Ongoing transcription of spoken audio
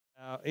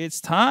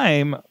it's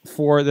time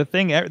for the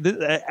thing.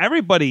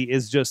 Everybody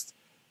is just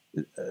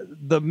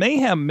the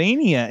Mayhem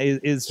Mania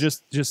is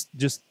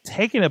just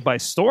taking it by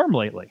storm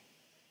lately.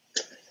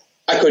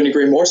 I couldn't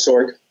agree more,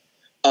 Sorg.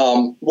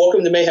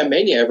 Welcome to Mayhem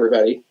Mania,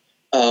 everybody,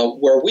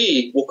 where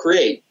we will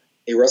create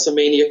a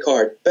WrestleMania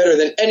card better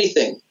than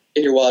anything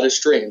in your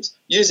wildest dreams,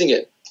 using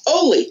it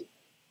only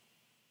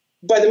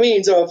by the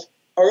means of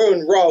our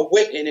own raw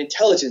wit and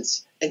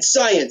intelligence and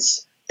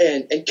science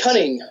and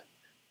cunning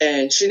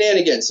and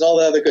shenanigans and all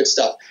the other good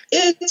stuff.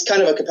 It's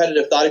kind of a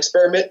competitive thought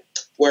experiment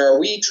where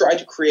we try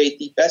to create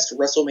the best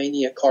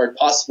WrestleMania card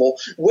possible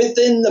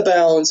within the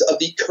bounds of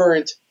the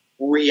current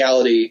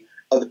reality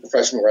of the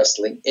professional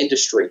wrestling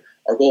industry.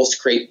 Our goal is to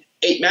create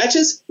 8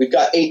 matches. We've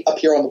got 8 up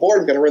here on the board.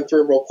 I'm going to run through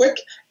them real quick.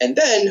 And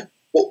then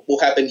what will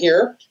happen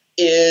here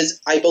is,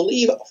 I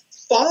believe,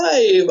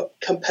 5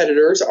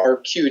 competitors are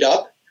queued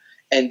up,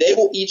 and they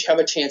will each have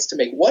a chance to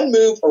make one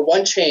move or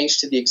one change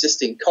to the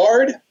existing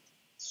card.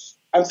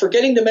 I'm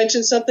forgetting to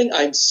mention something.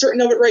 I'm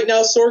certain of it right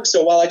now, Sorg.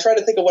 So while I try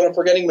to think of what I'm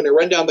forgetting, I'm going to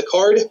run down the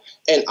card,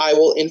 and I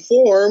will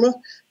inform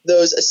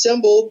those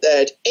assembled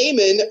that,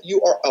 Eamon,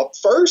 you are up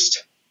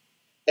first,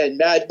 and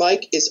Mad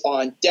Mike is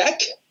on deck.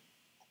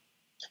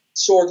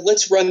 Sorg,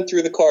 let's run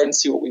through the card and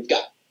see what we've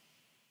got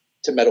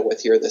to meddle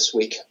with here this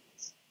week.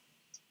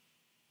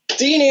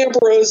 Dean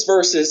Ambrose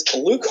versus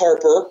Luke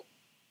Harper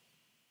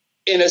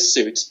in a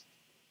suit.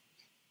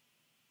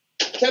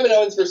 Kevin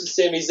Owens versus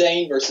Sami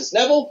Zayn versus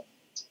Neville.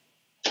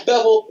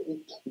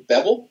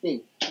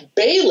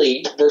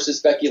 Bailey versus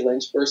Becky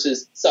Lynch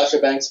versus Sasha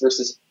Banks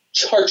versus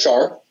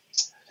Char.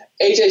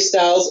 AJ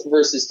Styles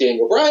versus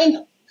Daniel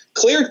Bryan.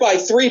 Cleared by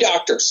 3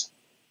 doctors.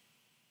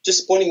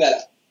 Just pointing that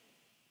out.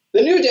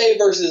 The New Day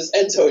versus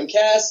Enzo and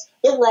Cass.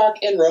 The Rock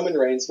and Roman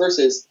Reigns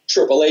versus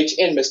Triple H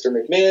and Mr.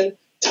 McMahon.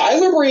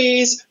 Tyler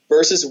Breeze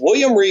versus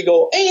William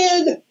Regal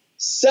and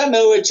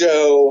Samoa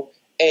Joe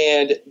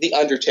and The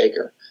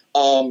Undertaker.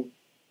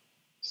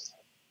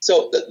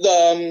 So,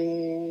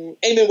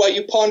 Eamon, while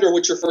you ponder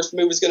what your first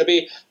move is going to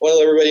be, I want to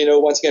let everybody know,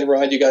 once again,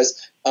 remind you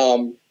guys,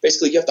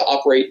 basically you have to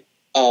operate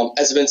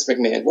as Vince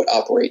McMahon would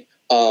operate.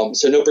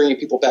 So no bringing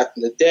people back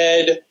from the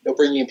dead, no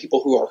bringing in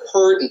people who are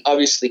hurt and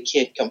obviously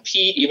can't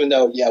compete, even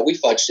though, yeah, we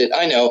fudged it.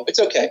 I know. It's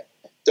okay.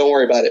 Don't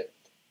worry about it.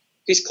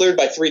 He's cleared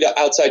by 3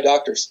 outside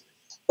doctors.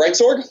 Right,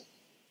 Sorg?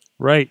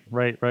 Right.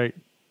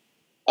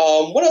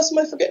 What else am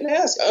I forgetting to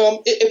ask?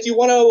 If you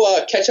want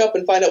to catch up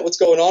and find out what's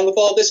going on with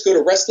all this, go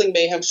to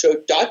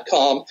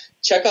WrestlingMayhemShow.com.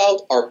 Check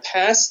out our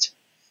past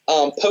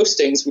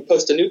postings. We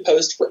post a new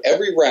post for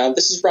every round.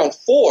 This is round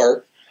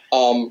 4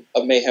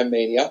 of Mayhem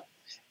Mania.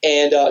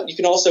 And you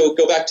can also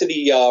go back to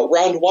the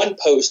round 1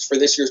 post for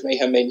this year's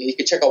Mayhem Mania. You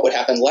can check out what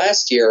happened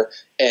last year.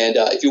 And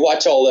if you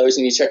watch all those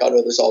and you check out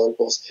others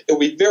articles, it will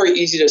be very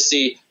easy to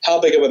see how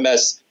big of a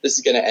mess this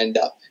is going to end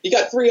up. You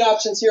got 3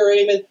 options here,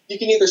 Eamon. You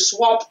can either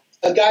swap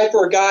a guy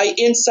for a guy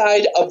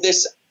inside of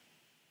this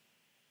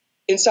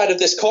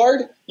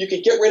card. You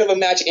could get rid of a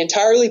match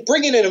entirely,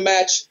 bring in a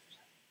match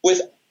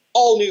with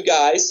all new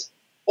guys,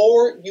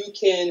 or you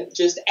can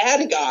just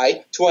add a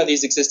guy to one of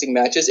these existing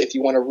matches if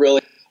you want to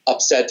really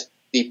upset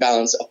the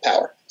balance of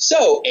power.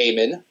 So,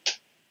 Eamon,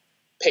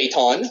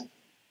 Peyton,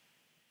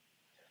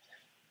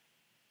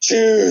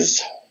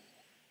 choose.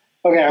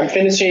 Okay, I'm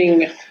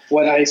finishing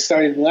what I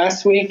started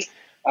last week.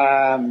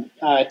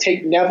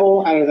 Take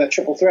Neville out of that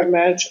triple threat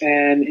match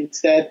and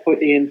instead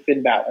put in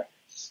Finn Bálor.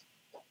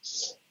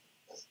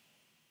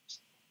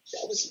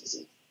 That was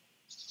easy.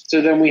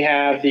 So then we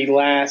have the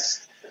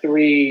last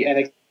 3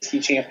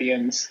 NXT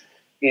champions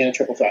in a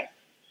triple threat.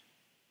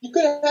 You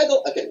could have had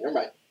okay, never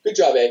mind. Good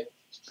job, Abe.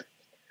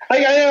 I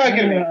know I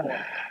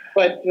can,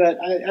 but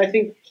I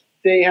think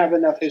they have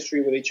enough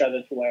history with each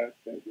other to where,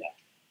 yeah.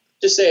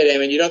 Just say it,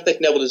 Eamon. You don't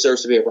think Neville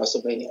deserves to be at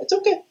WrestleMania. It's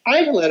okay.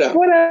 I can let out.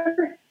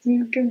 Whatever.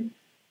 You can.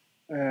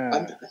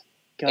 God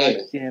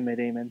damn it,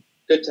 Eamon.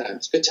 Good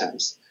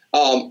times.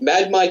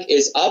 Mad Mike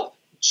is up.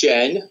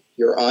 Jen,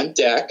 you're on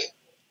deck.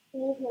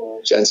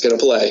 Mm-hmm. Jen's going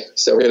to play.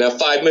 So we're going to have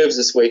 5 moves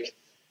this week.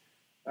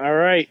 All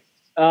right.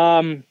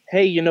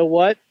 Hey, you know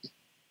what?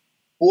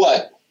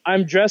 What?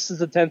 I'm dressed as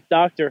the 10th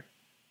Doctor.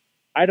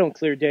 I don't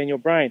clear Daniel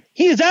Bryan.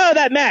 He is out of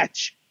that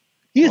match.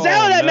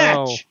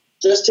 Match.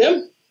 Just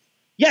him?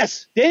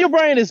 Yes, Daniel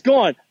Bryan is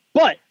gone,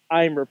 but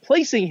I'm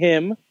replacing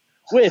him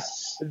with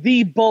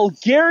the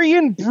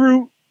Bulgarian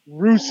brute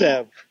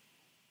Rusev.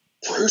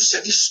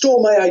 Rusev, you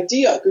stole my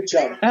idea. Good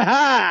job.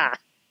 Ha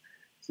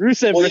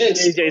Rusev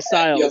versus AJ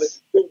Styles.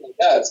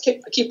 I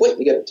keep waiting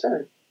to get a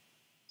turn.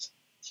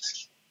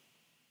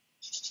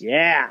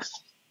 Yeah.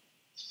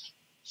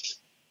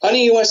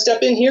 Honey, you want to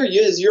step in here? It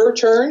is your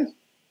turn.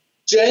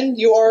 Jen,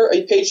 you are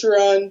a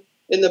Patreon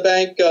in the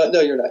bank. No,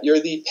 you're not. You're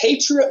the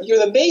Patreon. You're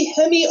the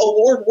Mayhemmy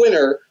Award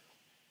winner.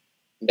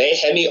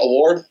 Mayhemmy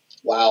Award.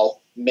 Wow,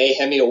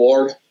 Mayhemmy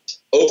Award.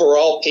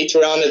 Overall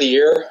Patreon of the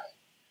year.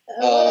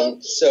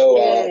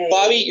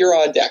 Bobby, you're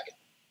on deck.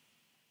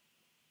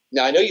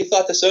 Now I know you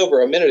thought this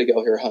over a minute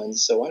ago here, hon.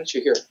 So why don't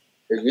you here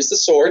use the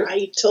sword?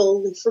 I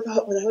totally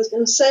forgot what I was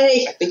going to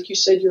say. I think you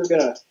said you were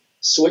going to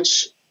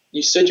switch.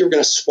 You said you were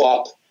going to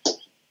swap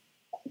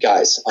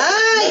guys.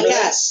 Remember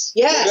that?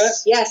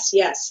 Yes.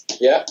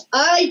 Yeah.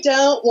 I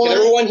don't Can want.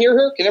 everyone hear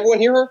her? Can everyone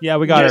hear her? Yeah,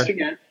 we got Yes, her. we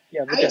can.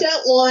 Yeah, I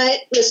don't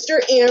want Mr.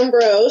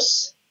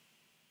 Ambrose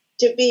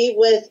to be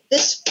with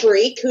this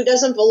freak who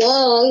doesn't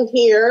belong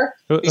here.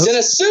 He's in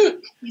a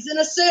suit. He's in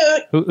a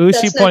suit. Who's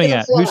she That's not pointing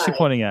gonna at? Who's she fly.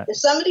 pointing at? If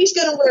somebody's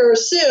going to wear a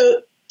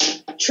suit,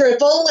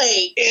 Triple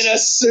H. In a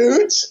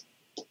suit?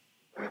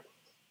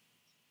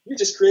 You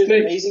just created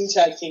an amazing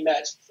tag team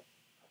match.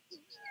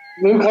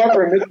 Luke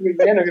Harper and Mr.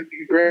 McMahon are going to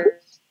be a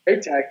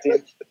great tag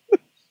team.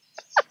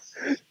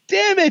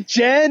 Damn it,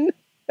 Jen!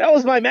 That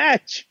was my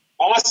match.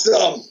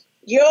 Awesome.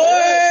 You're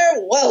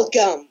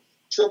welcome.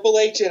 Triple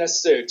H in a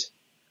suit.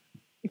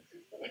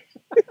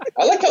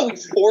 I like how we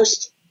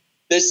forced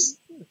this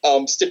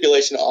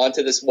stipulation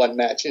onto this one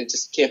match, and it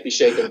just can't be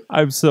shaken.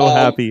 I'm so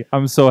happy.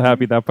 I'm so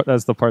happy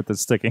that's the part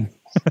that's sticking.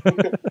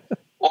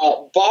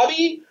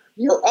 Bobby,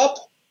 you're up.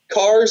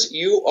 Cars,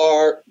 you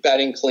are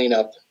batting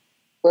cleanup.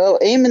 Well,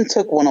 Eamon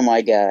took one of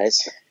my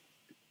guys.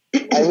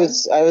 I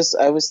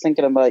was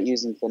thinking about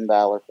using Finn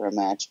Balor for a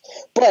match,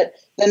 but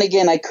then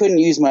again, I couldn't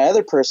use my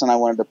other person I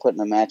wanted to put in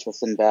a match with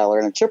Finn Balor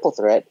in a triple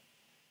threat.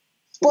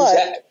 Who's But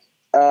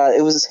that?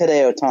 it was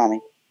Hideo Itami.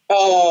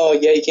 Oh,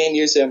 yeah, you can't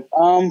use him.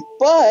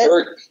 But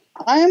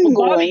I'm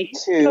going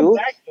Come to.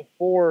 back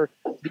before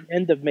the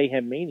end of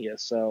Mayhem Mania,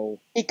 so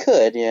He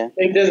could, yeah.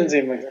 It doesn't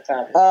seem like that's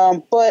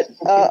happening. But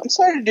I'm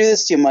sorry to do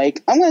this to you,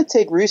 Mike. I'm going to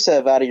take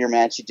Rusev out of your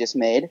match you just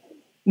made.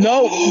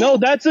 no,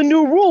 that's a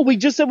new rule. We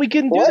just said we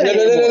couldn't do What? that.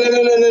 No.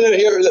 anymore.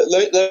 Here,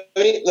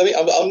 let me.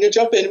 I'm going to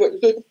jump in.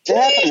 It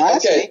happened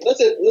last Okay, week.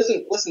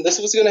 listen. This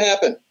is what's going to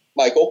happen,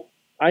 Michael.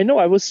 I know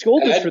I was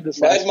scolded Mad- for this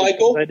Mad last week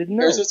Michael, because I didn't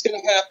know. here's what's going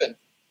to happen.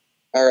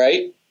 All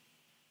right?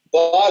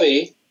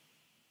 Bobby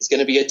is going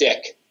to be a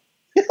dick.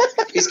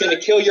 He's going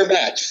to kill your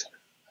match.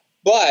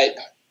 But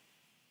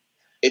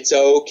it's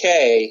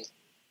okay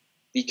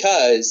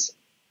because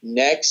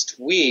next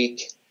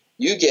week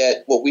you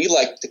get what we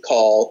like to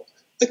call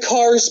the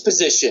Cars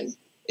position.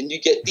 And you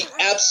get the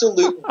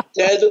absolute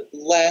dead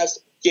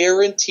last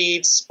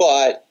guaranteed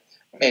spot.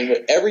 And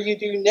whatever you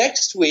do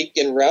next week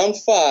in round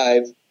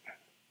 5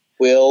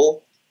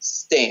 will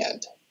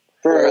stand.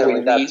 For Really,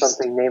 at that's least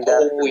something named a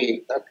after me.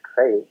 week. That's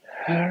great.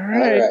 All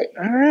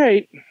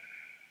right.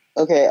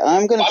 Okay,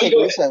 I'm going to Bobby, take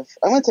go Rusev.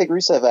 I'm going to take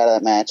Rusev out of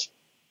that match.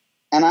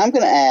 And I'm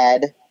going to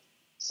add,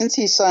 since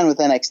he's signed with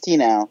NXT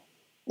now,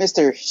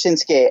 Mr.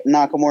 Shinsuke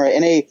Nakamura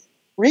in a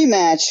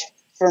rematch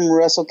from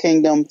Wrestle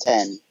Kingdom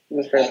 10.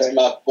 That's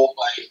my boy.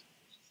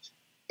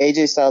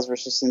 AJ Styles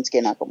versus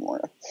Shinsuke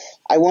Nakamura.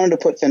 I wanted to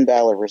put Finn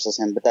Balor versus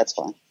him, but that's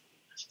fine.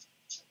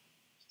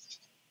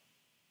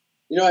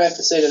 You know what I have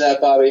to say to that,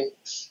 Bobby?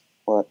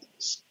 What?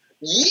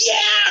 Yeah!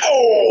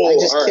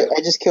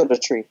 I just killed a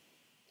tree.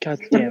 God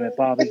damn it,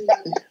 Bobby.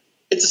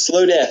 It's a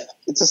slow death.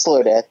 It's a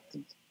slow death.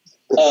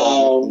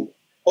 Hold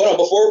on,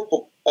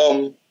 before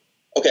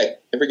okay,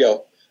 here we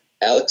go.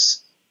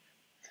 Alex,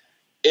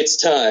 it's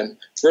time.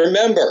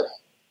 Remember,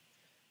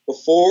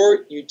 before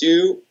you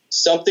do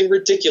something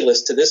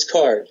ridiculous to this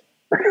card,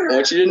 I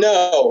want you to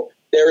know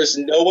there is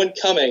no one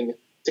coming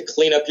to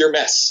clean up your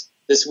mess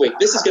this week.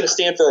 This is going to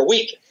stand for a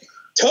week.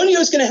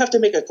 Tonio's going to have to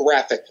make a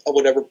graphic of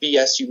whatever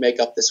BS you make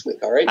up this week,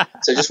 all right?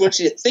 So I just want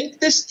you to think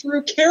this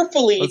through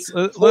carefully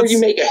before you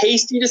make a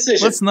hasty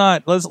decision. Let's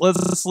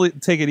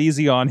take it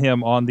easy on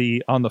him on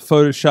the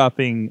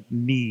photoshopping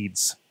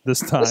needs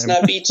this time. Let's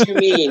not be too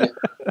mean.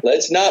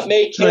 Let's not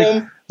make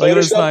him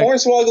let's not-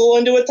 Hornswoggle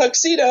into a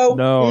tuxedo.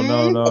 No.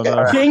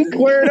 Okay. King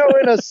Cuerno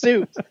in a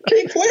suit.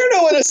 King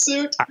Cuerno in a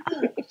suit.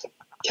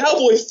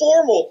 Cowboy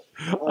formal.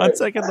 On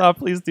second thought,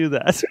 please do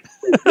that.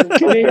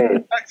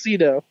 King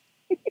tuxedo.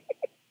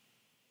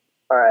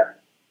 All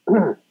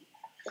right.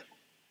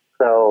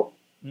 So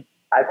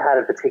I've had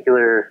a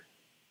particular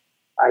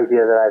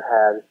idea that I've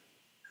had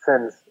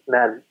since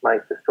Mad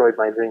Mike destroyed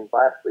my dreams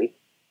last week.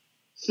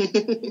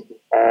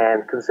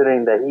 And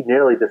considering that he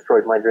nearly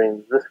destroyed my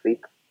dreams this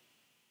week,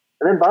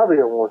 and then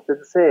Bobby almost did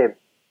the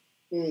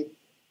same.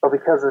 But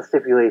because the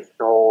stipulation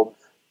holds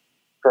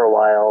for a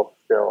while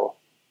still,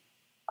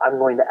 I'm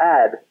going to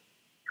add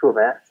to a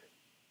match.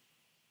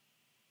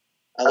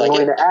 I'm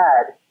going to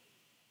add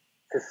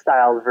to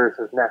Styles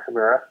versus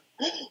Nakamura.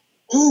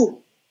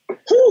 Who?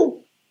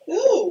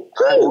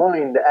 I'm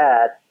going to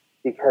add,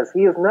 because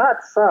he is not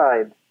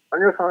signed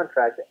under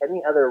contract to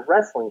any other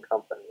wrestling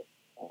company,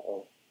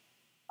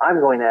 I'm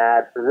going to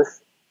add for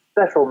this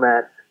special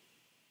match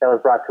that was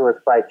brought to us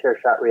by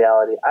Chairshot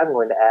Reality, I'm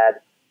going to add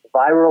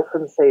viral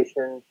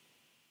sensation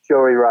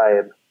Joey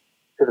Ryan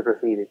to the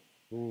proceedings.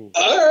 All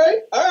right.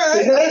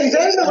 Is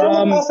that the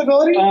realm of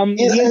possibility?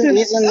 He's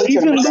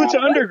in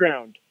Lucha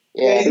Underground.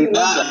 Yeah. He's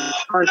not under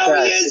contract.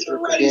 No, he is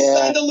already Yeah.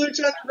 signed to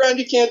Lucha Underground.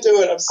 You can't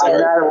do it. I'm I'm sorry.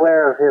 not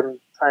aware of him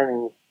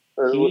signing.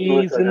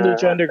 He's in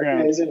Lucha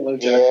Underground. He's in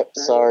Lucha. Yep,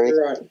 sorry.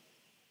 You're right.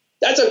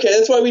 That's okay.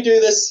 That's why we do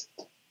this.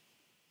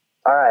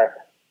 All right.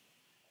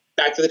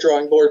 Back to the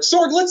drawing board.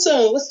 Sorg, let's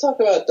talk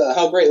about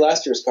how great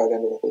last year's card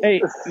ended up.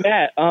 Hey,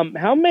 Matt,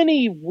 how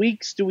many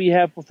weeks do we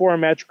have before our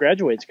match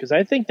graduates? Because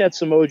I think that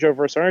Samoa Joe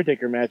versus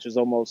Undertaker match is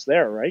almost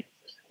there, right?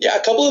 Yeah,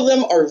 a couple of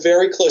them are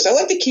very close. I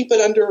like to keep it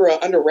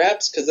under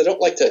wraps because I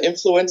don't like to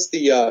influence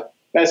the.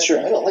 That's true.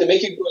 I don't like to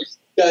make you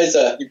guys.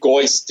 You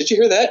guys, did you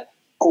hear that?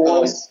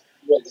 Guys.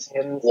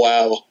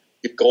 Wow,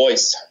 you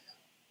guys.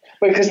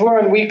 Wait, because we're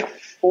on week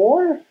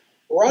 4.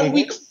 We're on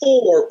week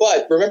 4,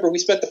 but remember we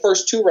spent the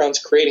first 2 rounds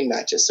creating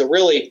matches. So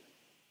really,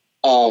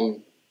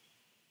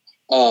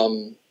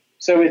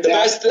 So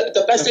it's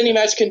the best any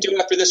match can do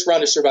after this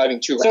round is surviving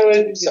 2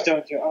 rounds.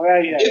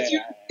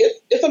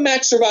 If a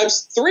match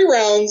survives 3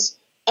 rounds,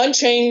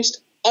 unchanged,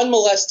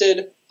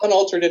 unmolested,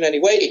 unaltered in any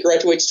way, it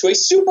graduates to a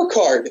super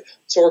card.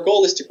 So our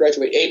goal is to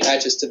graduate 8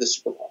 matches to the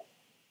super card.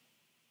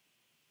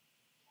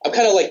 I'm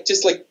kind of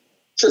just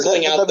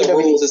trickling out the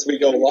rules as we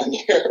go along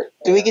here.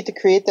 Do we get to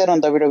create that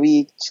on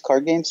WWE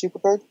card game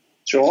Supercard?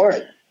 Sure.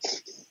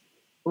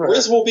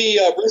 Riz will be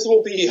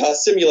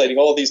simulating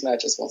all of these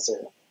matches once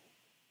they're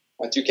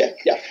on 2K.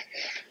 Yeah.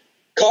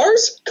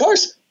 Cars.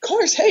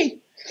 Hey,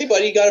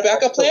 buddy, you got a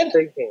backup plan?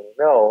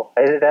 No,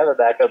 I didn't have a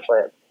backup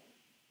plan.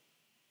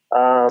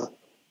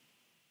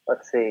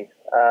 Let's see.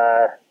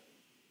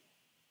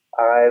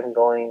 I'm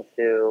going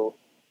to.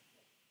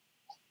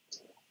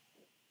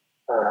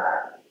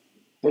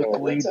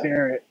 Book Lee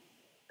Barrett.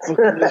 Book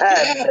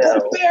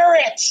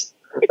Barrett!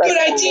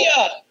 Good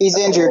idea! He's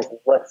injured.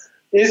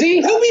 Is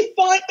he? He'll be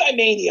fine by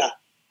Mania.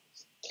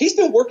 He's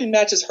been working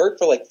matches hurt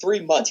for 3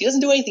 months. He doesn't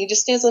do anything. He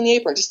just stands on the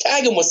apron. Just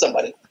tag him with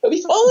somebody. He'll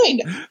be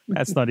fine.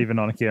 That's not even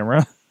on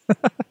camera.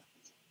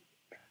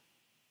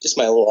 Just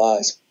my little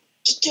eyes.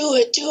 Just do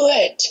it.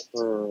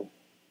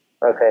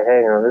 Okay,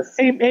 hang on.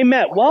 Hey,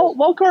 Matt.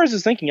 While Cars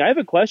is thinking, I have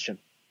a question.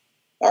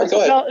 All right,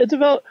 go ahead. It's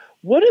about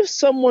what if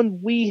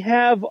someone we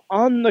have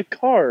on the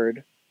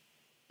card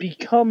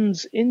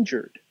becomes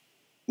injured?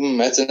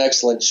 That's an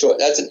excellent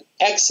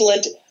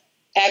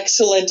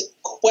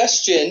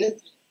question.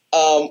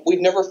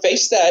 We've never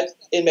faced that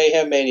in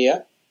Mayhem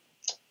Mania.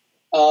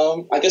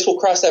 I guess we'll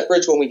cross that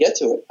bridge when we get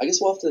to it. I guess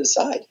we'll have to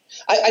decide.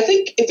 I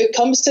think if it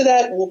comes to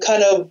that, we'll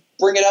kind of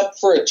bring it up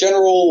for a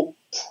general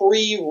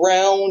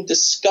pre-round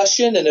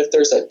discussion, and if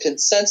there's a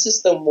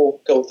consensus, then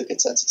we'll go with the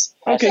consensus.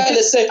 Okay. Kind of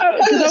the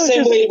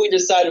same way we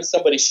decide if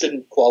somebody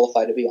shouldn't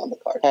qualify to be on the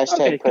card.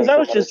 Because I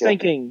was just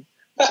thinking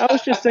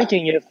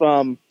if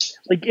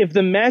if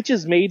the match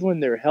is made when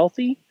they're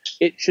healthy,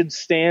 it should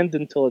stand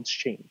until it's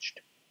changed.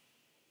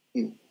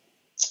 I'm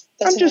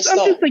just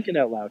thinking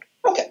out loud.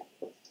 Okay.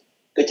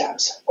 Good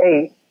times.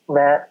 Hey,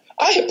 Matt.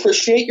 I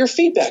appreciate your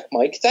feedback,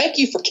 Mike. Thank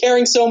you for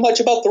caring so much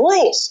about the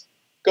rules.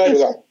 Go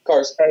ahead,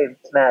 Cars. Hey,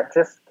 Matt,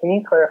 can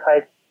you clarify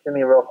to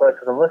me real quick,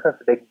 because I'm looking at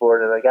the big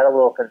board and I got a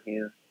little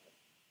confused.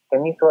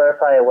 Can you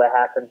clarify what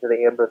happened to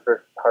the Ambrose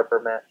versus Harper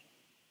match?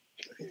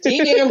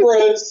 Dean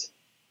Ambrose,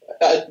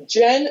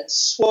 Jen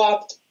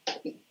swapped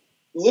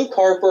Luke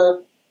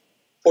Harper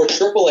for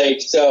Triple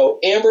H, so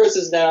Ambrose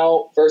is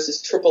now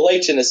versus Triple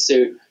H in a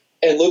suit,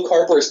 and Luke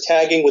Harper is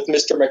tagging with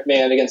Mr.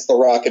 McMahon against The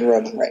Rock and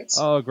Roman Reigns.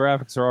 Oh,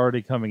 graphics are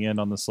already coming in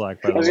on the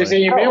Slack, by the way. I was going to say,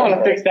 you may want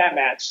to fix that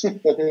match.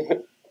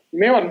 You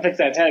may want to fix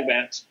that tag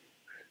match.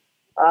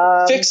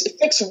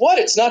 Fix what?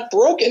 It's not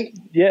broken.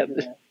 Yeah,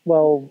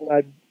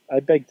 well, I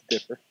beg to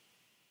differ.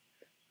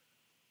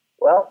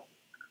 Well,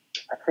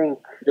 I think...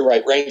 You're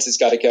right, Reigns has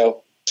got to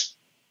go.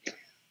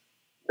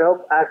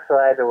 Nope, actually,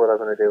 I know what I'm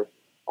going to do.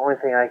 Only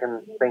thing I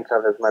can think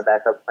of is my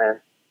backup plan.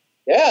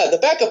 Yeah, the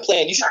backup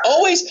plan. You should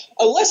always,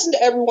 a lesson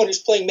to everyone who's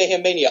playing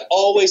Mayhem Mania,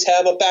 always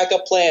have a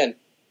backup plan.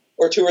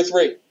 Or 2 or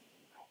 3.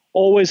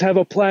 Always have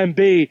a plan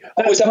B.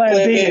 Always have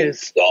plan B B.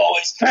 is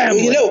always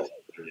family. You know,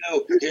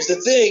 here's the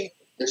thing.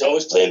 There's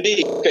always plan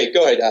B. Okay,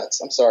 go ahead, Alex.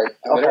 I'm sorry.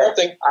 I'm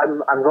interrupting.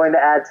 I'm going to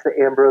add to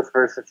the Ambrose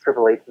versus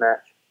Triple H match.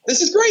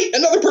 This is great.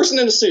 Another person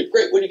in a suit.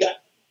 Great. What do you got?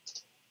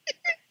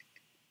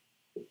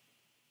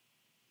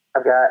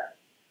 I've got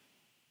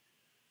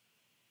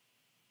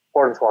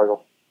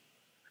Hornswoggle.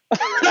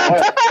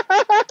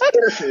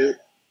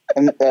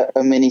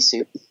 A mini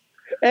suit.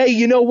 Hey,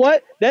 you know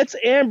what? That's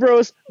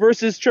Ambrose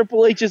versus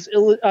Triple H's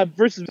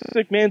versus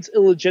McMahon's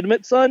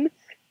illegitimate son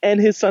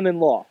and his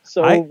son-in-law.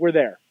 So we're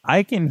there.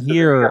 I can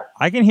hear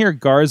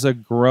Garza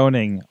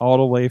groaning all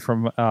the way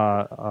from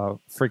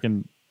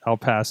freaking El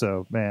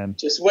Paso, man.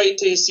 Just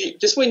wait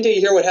until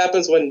you hear what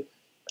happens when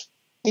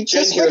he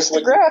just hears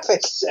the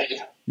graphics.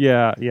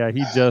 Yeah,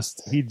 he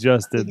just did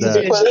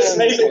that. He just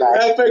made the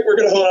graphic. We're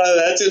gonna hold on to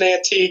that. That's an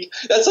antique.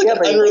 That's like an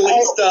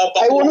unreleased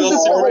I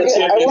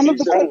wanted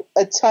to put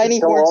a tiny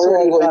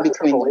Hornswoggle in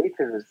between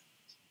them.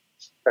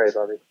 Sorry,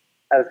 Bobby.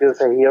 I was gonna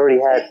say he's already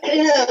fine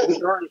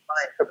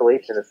Triple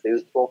H in a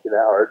suit. It won't be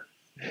that hard.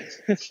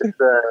 Just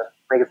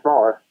make it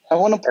smaller. I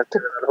wanted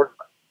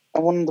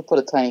to put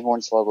a tiny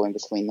Hornswoggle in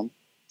between them.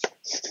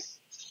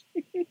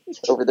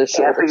 Over their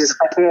shoulders.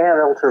 I can't have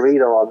El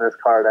Torito on this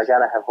card. I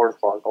gotta have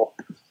Hornswoggle.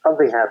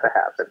 Something has to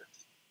happen.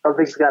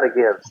 Something's gotta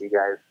give, you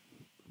guys.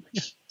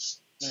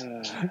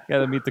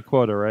 Gotta meet the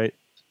quota, right?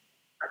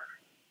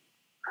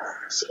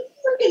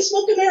 Freaking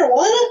smoking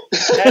marijuana?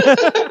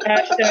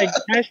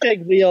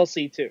 Hashtag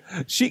VLC2.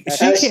 She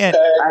can't.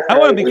 I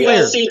want to be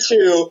clear.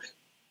 VLC2.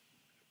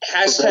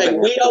 Hashtag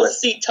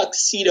VLC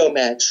tuxedo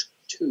match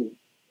 2.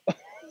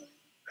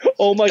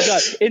 Oh my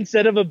god!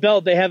 Instead of a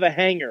belt, they have a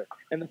hanger,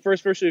 and the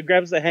first person who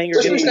grabs the hanger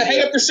First person to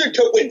hang up their suit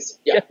coat wins.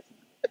 Yeah.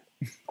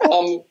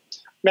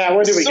 Matt,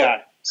 what do we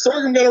got? So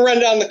I'm going to run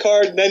down the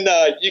card, and then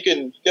you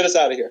can get us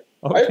out of here.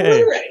 Okay. All right,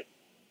 we're ready.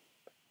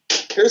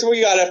 Here's what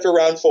we got after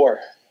round 4.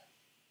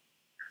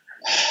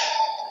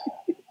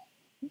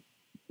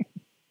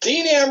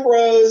 Dean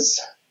Ambrose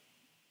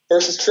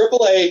versus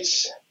Triple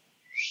H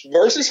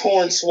versus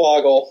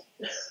Hornswoggle.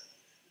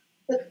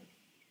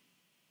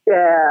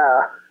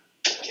 Yeah.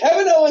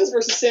 Kevin Owens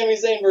versus Sami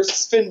Zayn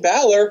versus Finn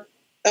Balor.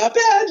 Not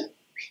bad.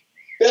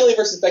 Bayley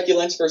versus Becky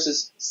Lynch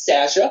versus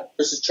Sasha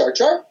versus Char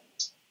Char.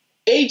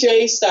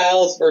 AJ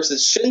Styles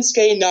versus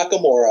Shinsuke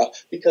Nakamura.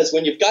 Because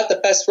when you've got the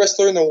best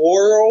wrestler in the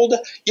world,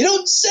 you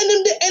don't send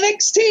him to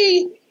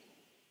NXT.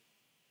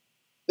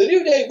 The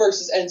New Day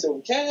versus Enzo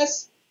and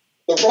Cass.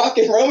 The Rock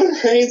and Roman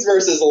Reigns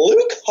versus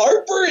Luke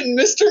Harper and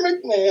Mr.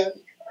 McMahon.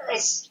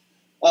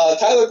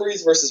 Tyler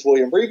Breeze versus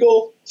William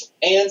Regal.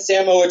 And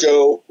Samoa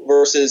Joe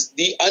versus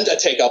The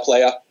Undertaker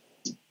player.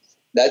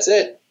 That's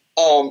it.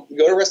 Go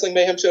to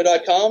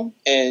WrestlingMayhemShow.com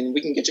and we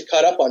can get you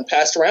caught up on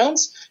past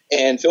rounds.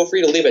 And feel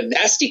free to leave a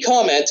nasty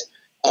comment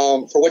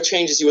for what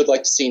changes you would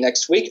like to see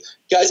next week.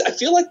 Guys, I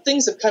feel like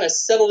things have kind of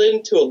settled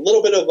into a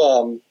little bit of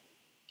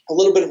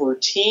a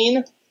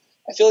routine.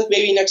 I feel like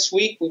maybe next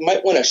week we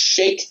might want to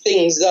shake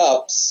things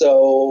up.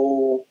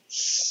 So,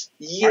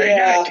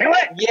 yeah.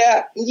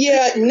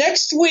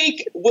 Next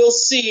week we'll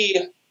see.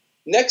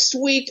 Next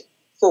week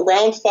for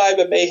round 5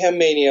 of Mayhem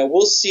Mania,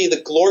 we'll see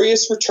the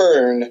glorious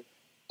return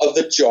of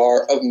the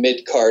jar of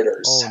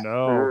mid-carders. Oh,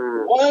 no.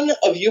 One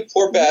of you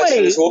poor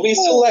bastards will be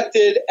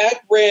selected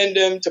at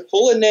random to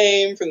pull a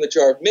name from the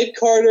jar of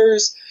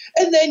mid-carders,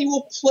 and then you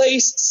will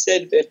place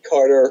said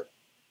mid-carder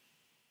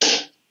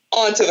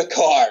onto the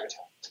card.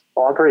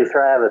 Well, I'm pretty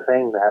sure I have a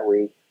thing that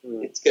week.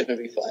 It's going to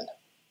be fun.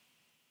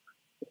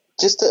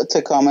 Just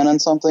to comment on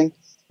something,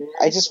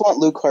 I just want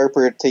Luke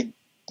Harper to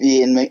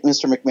be in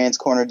Mr. McMahon's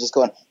corner just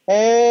going,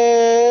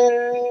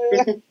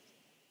 hey,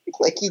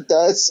 like he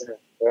does.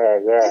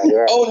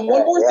 Yeah. Oh, and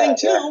one more thing,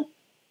 too.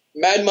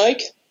 Mad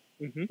Mike,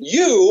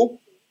 you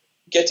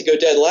get to go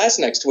dead last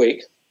next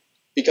week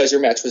because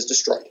your match was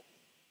destroyed.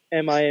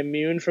 Am I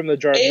immune from the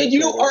jar of mid-carders? And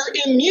you are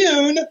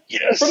immune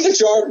from the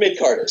jar of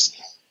mid-carders.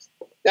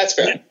 That's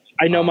fair.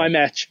 I know my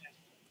match.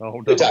 Oh,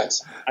 no. Good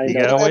times. You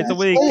gotta wait the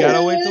week.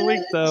 Gotta wait the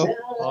week, though.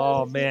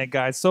 Oh, man,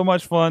 guys, so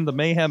much fun. The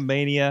Mayhem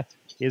Mania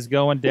is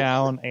going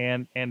down,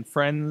 and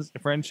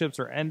friendships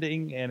are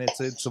ending, and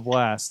it's a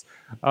blast.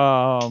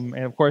 And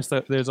of course,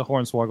 there's a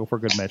Hornswoggle for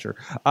good measure.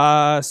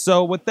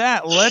 So with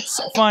that,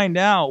 let's find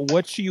out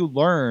what you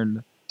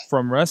learned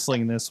from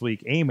wrestling this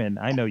week. Eamon,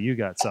 I know you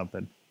got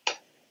something.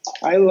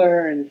 I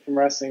learned from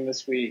wrestling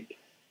this week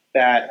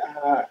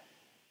that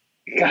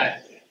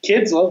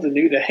kids love the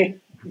New Day.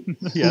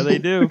 Yeah, they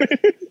do.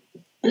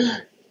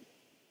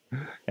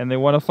 And they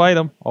want to fight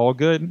them. All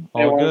good.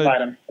 All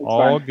good.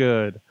 All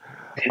good.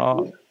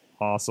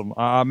 Awesome.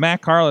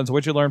 Matt Carlins,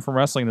 what'd you learn from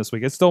wrestling this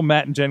week? It's still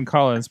Matt and Jen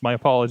Carlins. My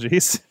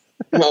apologies.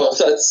 Well,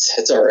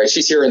 it's all right.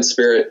 She's here in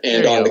spirit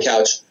and on the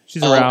couch.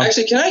 She's around.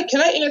 Actually, can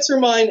I answer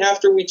mine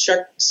after we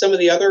check some of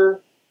the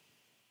other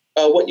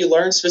what you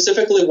learned,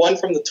 specifically one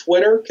from the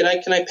Twitter? Can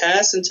I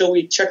pass until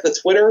we check the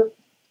Twitter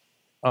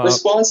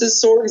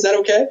responses, Sorg? Is that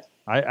okay?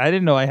 I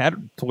didn't know I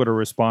had Twitter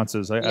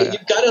responses. You've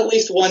got at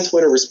least one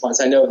Twitter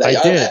response. I know that.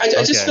 I did.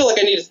 I just feel like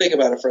I need to think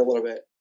about it for a little bit.